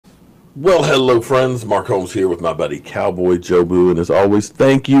Well, hello, friends. Mark Holmes here with my buddy Cowboy Jobu. And as always,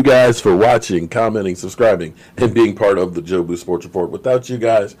 thank you guys for watching, commenting, subscribing, and being part of the Jobu Sports Report. Without you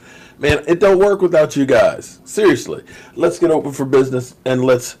guys, man, it don't work without you guys. Seriously. Let's get open for business and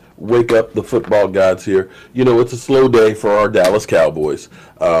let's wake up the football gods here. You know, it's a slow day for our Dallas Cowboys.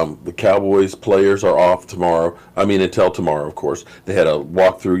 The Cowboys players are off tomorrow. Until tomorrow, of course. They had a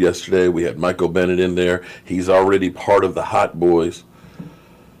walkthrough yesterday. We had Michael Bennett in there. He's already part of the Hot Boys.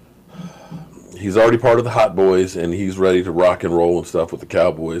 He's already part of the Hot Boys, and he's ready to rock and roll and stuff with the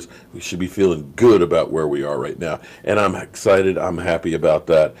Cowboys. We should be feeling good about where we are right now. And I'm excited. I'm happy about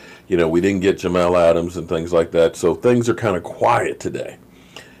that. You know, we didn't get Jamal Adams and things like that, so things are kind of quiet today.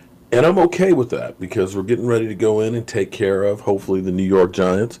 And I'm okay with that because we're getting ready to go in and take care of, hopefully, the New York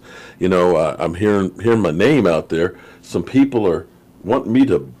Giants. You know, I'm hearing my name out there. Some people are wanting me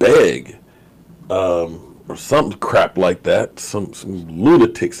to beg. Or some crap like that. Some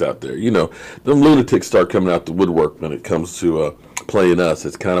lunatics out there. You know, them lunatics start coming out the woodwork when it comes to playing us.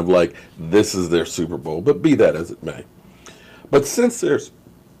 It's kind of like this is their Super Bowl, but be that as it may. But since there's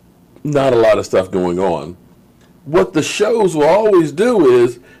not a lot of stuff going on, what the shows will always do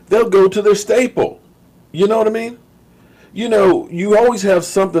is they'll go to their staple. You know what I mean? You know, you always have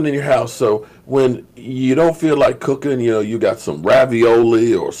something in your house, so when you don't feel like cooking, you know, you got some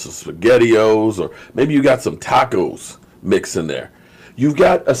ravioli or some SpaghettiOs, or maybe you got some tacos mixed in there. You've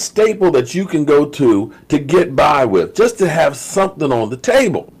got a staple that you can go to get by with, just to have something on the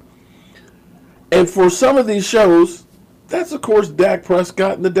table. And for some of these shows, that's, of course, Dak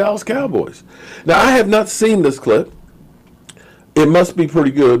Prescott and the Dallas Cowboys. Now, I have not seen this clip. It must be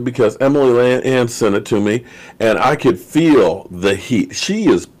pretty good because Emily Ann sent it to me, and I could feel the heat. She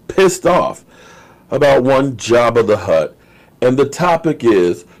is pissed off about one Jabba the Hutt, and the topic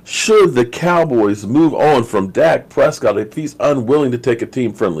is, should the Cowboys move on from Dak Prescott if he's unwilling to take a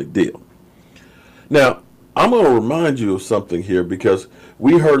team-friendly deal? Now, I'm going to remind you of something here because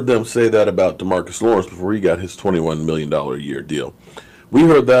we heard them say that about DeMarcus Lawrence before he got his $21 million a year deal. We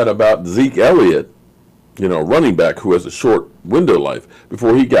heard that about Zeke Elliott, you know, running back who has a short window life,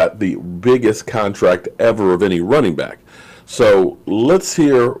 before he got the biggest contract ever of any running back. So let's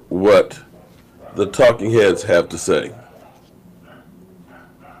hear what the talking heads have to say.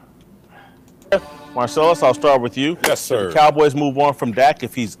 Marcellus, I'll start with you. Yes, sir. The Cowboys move on from Dak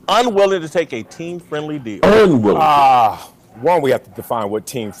if he's unwilling to take a team-friendly deal. Unwilling. One, we have to define what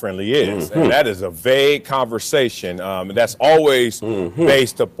team-friendly is, and that is a vague conversation. That's always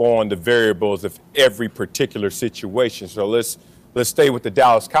based upon the variables of every particular situation. So let's stay with the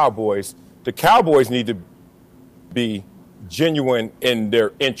Dallas Cowboys. The Cowboys need to be genuine in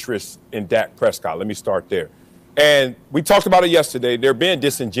their interest in Dak Prescott. Let me start there. And we talked about it yesterday. They're being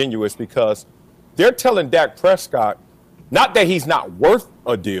disingenuous because they're telling Dak Prescott not that he's not worth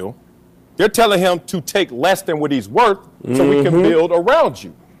a deal. They're telling him to take less than what he's worth so we can build around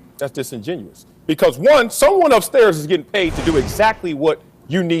you. That's disingenuous. Because one, someone upstairs is getting paid to do exactly what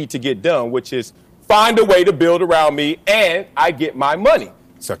you need to get done, which is find a way to build around me and I get my money.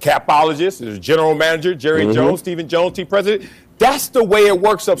 It's a capologist, there's a general manager, Jerry Jones, Stephen Jones, team president. That's the way it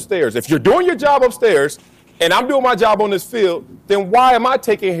works upstairs. If you're doing your job upstairs and I'm doing my job on this field, then why am I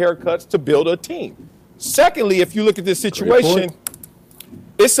taking haircuts to build a team? Secondly, if you look at this situation,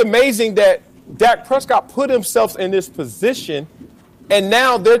 it's amazing that Dak Prescott put himself in this position, and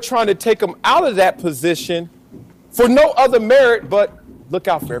now they're trying to take him out of that position for no other merit but look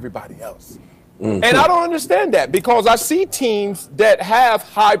out for everybody else. And I don't understand that because I see teams that have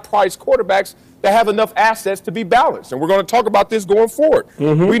high-priced quarterbacks that have enough assets to be balanced. And we're going to talk about this going forward.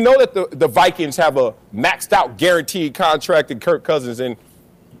 We know that the Vikings have a maxed-out guaranteed contract in Kirk Cousins, and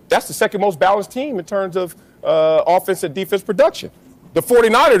that's the second most balanced team in terms of offense and defense production. The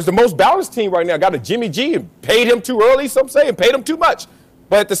 49ers, the most balanced team right now, got a Jimmy G and paid him too early, some say, and paid him too much.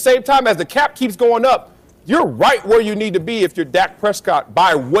 But at the same time, as the cap keeps going up, you're right where you need to be if you're Dak Prescott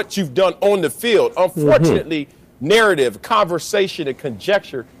by what you've done on the field. Unfortunately, narrative, conversation, and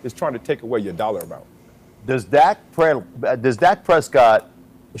conjecture is trying to take away your dollar amount. Does Dak Prescott,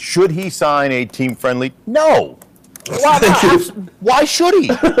 should he sign a team-friendly? No. Why should he?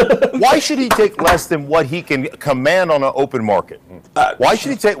 Why should he take less than what he can command on an open market? Why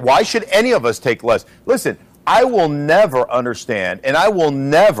should any of us take less? Listen, I will never understand, and I will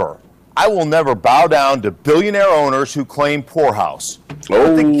never bow down to billionaire owners who claim poorhouse.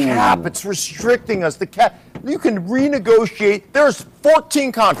 But the cap, it's restricting us. The cap, you can renegotiate. There's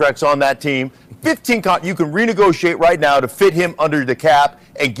 14 contracts on that team. 15 you can renegotiate right now to fit him under the cap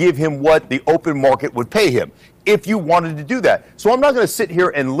and give him what the open market would pay him if you wanted to do that. So I'm not going to sit here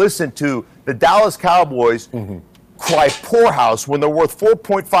and listen to the Dallas Cowboys cry poorhouse when they're worth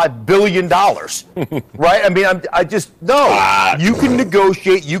 $4.5 billion, right? I mean, I just, no. You can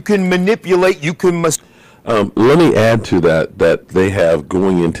negotiate, you can manipulate, you can let me add to that they have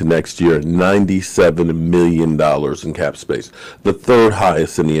going into next year $97 million in cap space, the third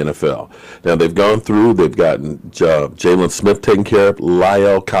highest in the NFL. Now they've gone through, they've gotten Jalen Smith taken care of,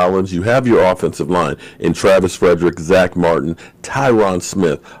 La'el Collins. You have your offensive line in Travis Frederick, Zach Martin, Tyron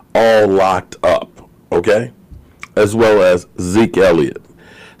Smith, all locked up, okay? As well as Zeke Elliott.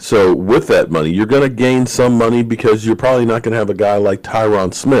 So with that money, you're going to gain some money because you're probably not going to have a guy like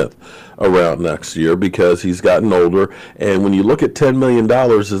Tyron Smith around next year because he's gotten older. And when you look at $10 million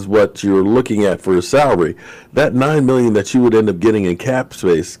is what you're looking at for his salary, that $9 million that you would end up getting in cap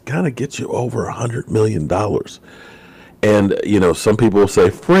space kind of gets you over $100 million. And, you know, some people will say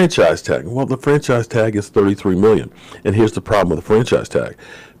franchise tag. Well, the franchise tag is $33 million. And here's the problem with the franchise tag.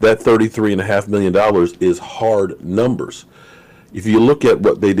 That $33.5 million is hard numbers. If you look at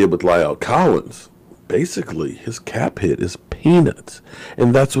what they did with La'el Collins, basically his cap hit is peanuts.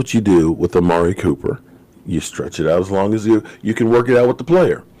 And that's what you do with Amari Cooper. You stretch it out as long as you can work it out with the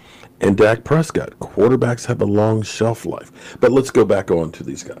player. And Dak Prescott, quarterbacks have a long shelf life. But let's go back on to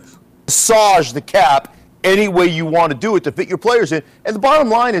these guys. Massage the cap any way you want to do it to fit your players in. And the bottom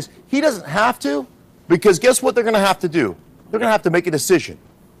line is he doesn't have to, because guess what they're going to have to do? They're going to have to make a decision.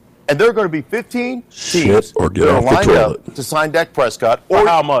 And there are going to be 15 teams or get that are off the lined toilet up to sign Dak Prescott. Or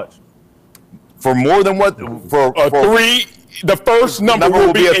how much? For more than what? For three. The first number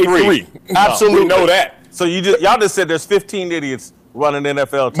will be a three. Absolutely. We know that. So y'all just said there's 15 idiots running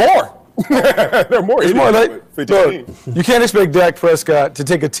NFL teams. More. There are more. It's more like, 15. look, you can't expect Dak Prescott to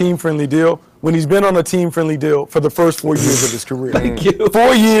take a team-friendly deal when he's been on a team-friendly deal for the first 4 years of his career. Thank you.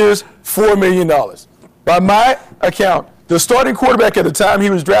 4 years, $4 million. By my account, the starting quarterback at the time he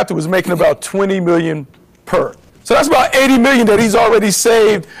was drafted was making about $20 million per. So that's about $80 million that he's already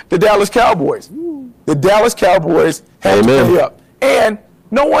saved the Dallas Cowboys. The Dallas Cowboys had to pay up. And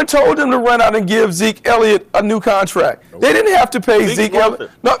no one told them to run out and give Zeke Elliott a new contract. They didn't have to pay Zeke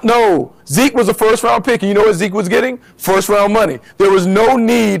Elliott. No. Zeke was a first-round pick. And you know what Zeke was getting? First-round money. There was no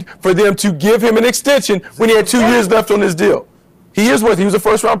need for them to give him an extension when he had 2 years left on his deal. He was a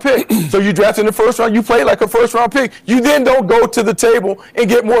first-round pick. So you drafted in the first round, you play like a first-round pick. You then don't go to the table and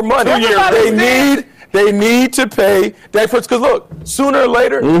get more money. They need to pay Dak Prescott. Because look, sooner or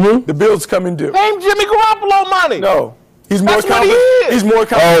later, the bills come and due. Name Jimmy Garoppolo money. No. He's more That's what confident. he is. He's more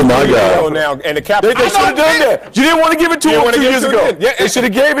confident. Oh, my God. Now, and the cap. They should have done that. You didn't want to give it to him 2 years ago. Yeah, they should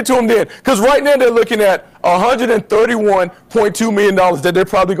have gave it to him then. Because right now they're looking at $131.2 million that they're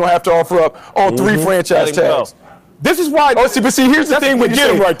probably going to have to offer up on 3 franchise tags. This is why. But see, here's the thing with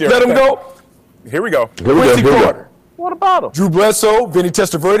get him right there. Let him go. Here we go. Quincy Carter, What about him? Drew Bledsoe, Vinny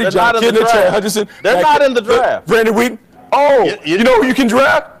Testaverde, John not in the Kidner, Chad draft. Hutchinson. They're not in the draft. Brandon Wheaton. Oh, you know who you can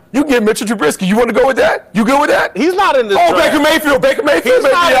draft? You can get Mitchell Trubisky. You want to go with that? You good with that? He's not in this Oh, draft. Baker Mayfield. Baker Mayfield He's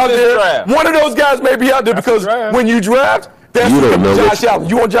may not be in out this there. draft. One of those guys may be out there because when you draft, that's You what don't know Josh what Allen.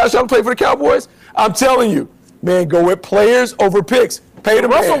 You want Josh Allen to play for the Cowboys? I'm telling you, man, go with players over picks. Pay the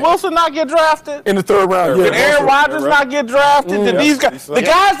Russell man Wilson not get drafted? in the 3rd round. Did Aaron Rodgers not get drafted? Did these guys, the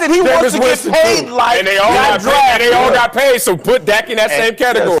guys that he wants to get Winston, paid too. like, And they all got paid. So put Dak in that same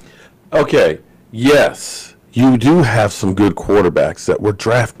category. Okay, yes, you do have some good quarterbacks that were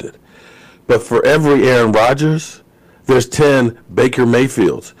drafted. But for every Aaron Rodgers, there's 10 Baker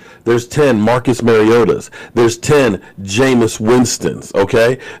Mayfields. There's 10 Marcus Mariotas. There's 10 Jameis Winstons,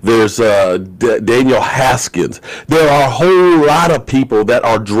 okay? There's Daniel Haskins. There are a whole lot of people that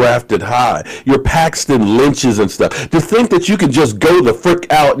are drafted high. Your Paxton Lynches and stuff. To think that you can just go the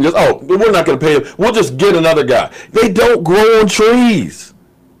frick out and just, oh, we're not going to pay him. We'll just get another guy. They don't grow on trees.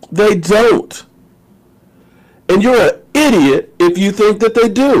 They don't. And you're an idiot if you think that they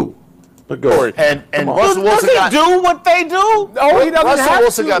do. But go ahead. And Russell Wilson does he do what they do? No, he doesn't Russell have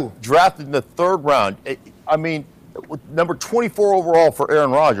Wilson to. got drafted in the 3rd round. I mean, with number 24 overall for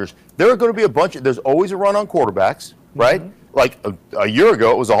Aaron Rodgers. There are going to be a bunch there's always a run on quarterbacks, right? Like a year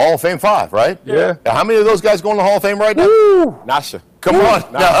ago, it was a Hall of Fame 5, right? Yeah. How many of those guys going to the Hall of Fame right now? Nasha. Come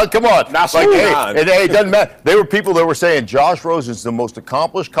on. No, come on. Not Like, so hey, none. it doesn't matter. There were people that were saying Josh Rosen's the most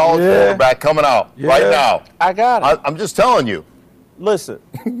accomplished college quarterback coming out right now. I got it. I'm just telling you. Listen,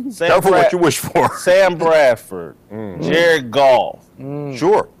 Careful what you wish for. Sam Bradford, Jared Goff,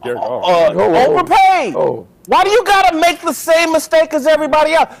 Sure. overpaid. Oh. Why do you got to make the same mistake as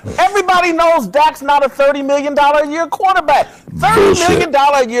everybody else? Everybody knows Dak's not a $30 million a year quarterback. $30 million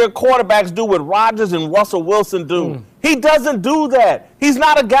a year quarterbacks do what Rodgers and Russell Wilson do. He doesn't do that. He's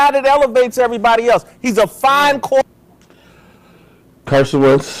not a guy that elevates everybody else. He's a fine quarterback. Carson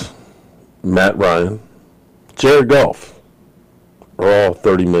Wentz, Matt Ryan, Jared Goff are all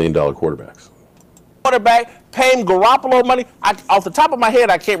 $30 million quarterbacks. Quarterback, pay him Garoppolo money. Off the top of my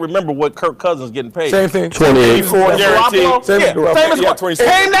head, I can't remember what Kirk Cousins is getting paid. Same thing. 28. Garoppolo, Same as Garoppolo. same as Yeah, what? 26.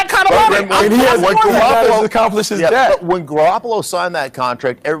 Pay him that kind of money. And he has I'm for that. Garoppolo accomplishes Yeah, that. but when Garoppolo signed that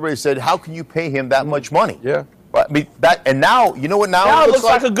contract, everybody said, "How can you pay him that much money?" Yeah. I mean that, and now you know what? Now it looks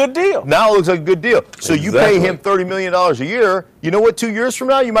like a good deal. Now it looks like a good deal. So you pay Exactly. him $30 million a year. You know what? 2 years from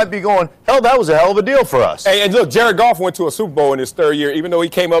now, you might be going, "Hell, that was a hell of a deal for us." Hey, and look, Jared Goff went to a Super Bowl in his third year. Even though he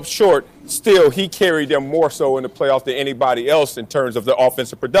came up short, still he carried them more so in the playoffs than anybody else in terms of the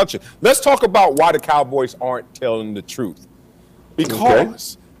offensive production. Let's talk about why the Cowboys aren't telling the truth.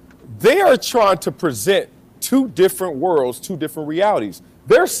 Because they are trying to present two different worlds, two different realities.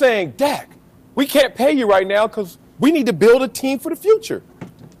 They're saying, Dak, we can't pay you right now because we need to build a team for the future.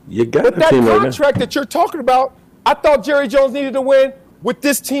 You got But the that team right now. contract that you're talking about, I thought Jerry Jones needed to win with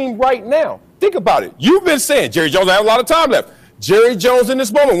this team right now. Think about it. You've been saying Jerry Jones has a lot of time left. Jerry Jones in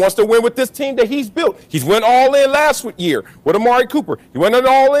this moment wants to win with this team that he's built. He's went all in last year with Amari Cooper. He went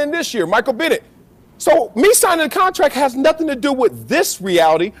all in this year, Michael Bennett. So me signing the contract has nothing to do with this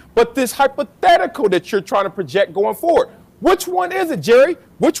reality, but this hypothetical that you're trying to project going forward. Which one is it, Jerry?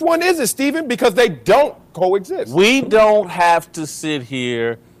 Which one is it, Steven? Because they don't coexist. We don't have to sit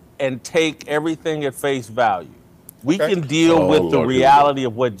here and take everything at face value. We can deal with the Lord, reality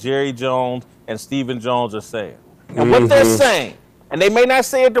of what Jerry Jones and Stephen Jones are saying. And what they're saying, and they may not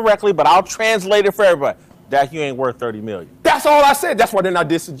say it directly, but I'll translate it for everybody. Dak, you ain't worth $30 million. That's all I said. That's why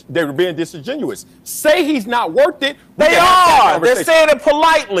they're being disingenuous. Say he's not worth it. We They can have that are. They're conversation. saying it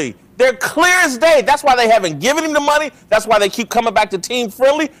politely. They're clear as day. That's why they haven't given him the money. That's why they keep coming back to team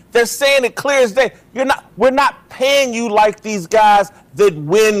friendly. They're saying it clear as day. We're not paying you like these guys that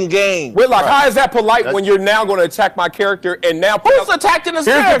win games. Whitlock, how is that polite when you're now going to attack my character and now Who's attacking his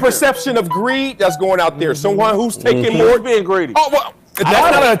here's character? the perception of greed that's going out there. Someone who's taking Who's more. being greedy? Oh, well, that's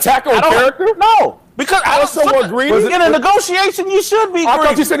not an attack on I don't- character? No, because I don't. someone greedy? In a negotiation, you should be I thought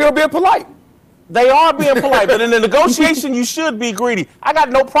greedy. you said they were being polite. They are being polite, but in a negotiation, you should be greedy. I got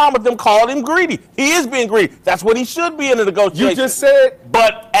no problem with them calling him greedy. He is being greedy. That's what he should be in a negotiation. You just said.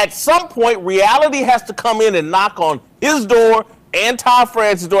 But at some point, reality has to come in and knock on his door and Todd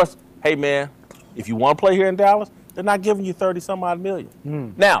Francis' door. Hey, man, if you want to play here in Dallas, they're not giving you 30-some-odd million.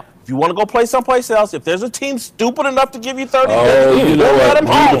 Now, if you want to go play someplace else, if there's a team stupid enough to give you 30 million, You know don't let what? him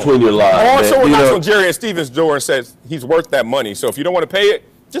Read have it. between your lines. Or man. someone You knocks know- on Jerry and Stevens' door and says he's worth that money. So if you don't want to pay it,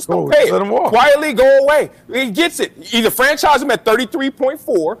 just don't Go, pay it. let him walk. Quietly go away. He gets it. Either franchise him at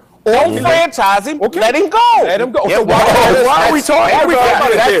 33.4 or Don't franchise him. Okay. Let him go. Let him go. Yeah, So Why are we talking why are we about talking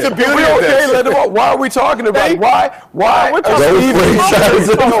it? about That's it the then? beauty If of we okay, okay, let them up. Why are we talking about it? Why We're talking are Those Steve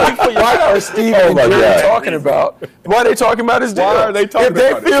franchises. why are Steve Oh and my Jerry God. talking about? Why are they talking about his deal? Why are they talking if they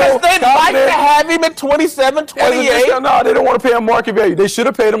about it? feel They'd like to confident- have him at 27, 28. No, they don't want to pay him market value. They should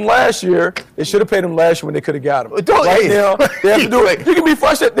have paid him last year. They should have paid him last year when they could have got him. Don't- Right hey. now, they have to do it. You can be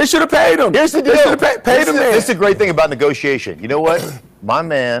frustrated. They should have paid him. Here's the deal. They should have paid him. This is the great thing about negotiation. You know what? My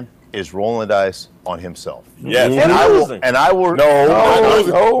man is rolling the dice on himself. Yes. And I losing. will.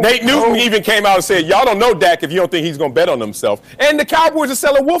 No. Nate Newton even came out and said, y'all don't know Dak if you don't think he's going to bet on himself. And the Cowboys are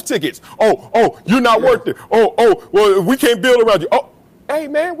selling wolf tickets. Oh, you're not worth it. Well, we can't build around you. Oh, hey,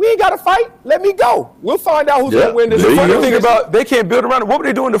 man, we ain't got to fight. Let me go. We'll find out who's Yeah, going to win this. there you Funny go. thing about they can't build around it. What were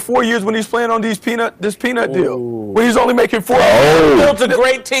they doing the 4 years when he's playing on this peanut deal? When he's only making $4 million? Built a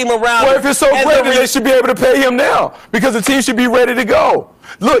great team around Well, him. if it's so And great, the then they should be able to pay him now because the team should be ready to go.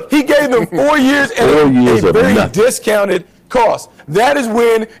 Look, he gave them 4 years and 4 years a of very nothing. discounted cost. That is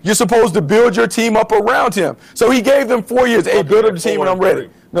when you're supposed to build your team up around him. So he gave them 4 years. Hey, build up the team and I'm ready.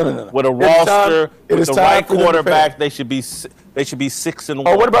 No. with a It's time- roster, it with is the time right for them to pay. quarterback, they should be 6-1.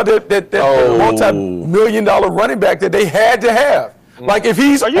 Oh, what about that multi-million-dollar running back that they had to have? Like if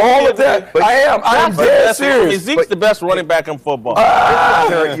he's you all of kidding that, me? I am dead serious. Zeke's the best running back in football. You're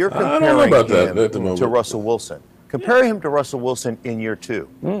I don't know comparing about that him at the moment. to Russell Wilson. Compare him to Russell Wilson in year 2.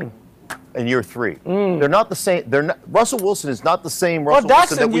 In year 3. They're not the same. Russell Wilson is not the same well, Russell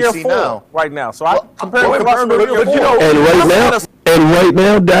Dak's Wilson that in we year see 4 now. right now. So I compare Well, him to Russell but in year you 4. know- And right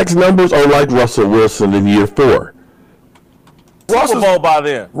now, Dak's numbers are like Russell Wilson in year 4. Super Bowl by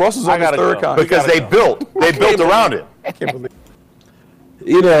then. Russell's I on his gotta third go. contract. Because they built around him. I can't believe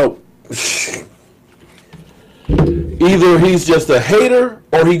You know, either he's just a hater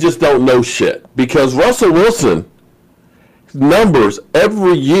or he just don't know shit. Because Russell Wilson numbers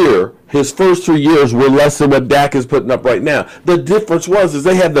every year, his first 3 years were less than what Dak is putting up right now. The difference is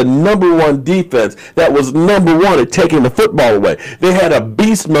they had the #1 defense that was #1 at taking the football away. They had a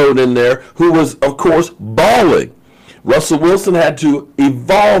beast mode in there who was, of course, balling. Russell Wilson had to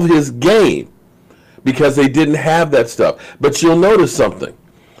evolve his game. because they didn't have that stuff. But you'll notice something.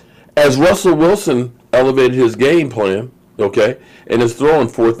 As Russell Wilson elevated his game plan, okay, and is throwing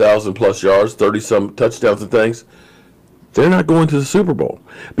 4,000 plus yards, 30-some touchdowns and things, they're not going to the Super Bowl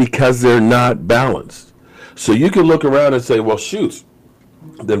because they're not balanced. So you can look around and say, well, shoot,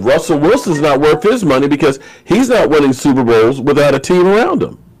 then Russell Wilson's not worth his money because he's not winning Super Bowls without a team around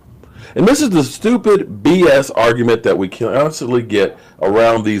him. And this is the stupid BS argument that we constantly get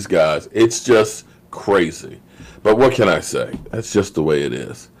around these guys. It's just crazy. But what can I say? That's just the way it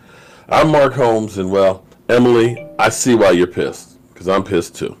is. I'm Mark Holmes, and, well, Emily, I see why you're pissed, because I'm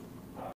pissed too.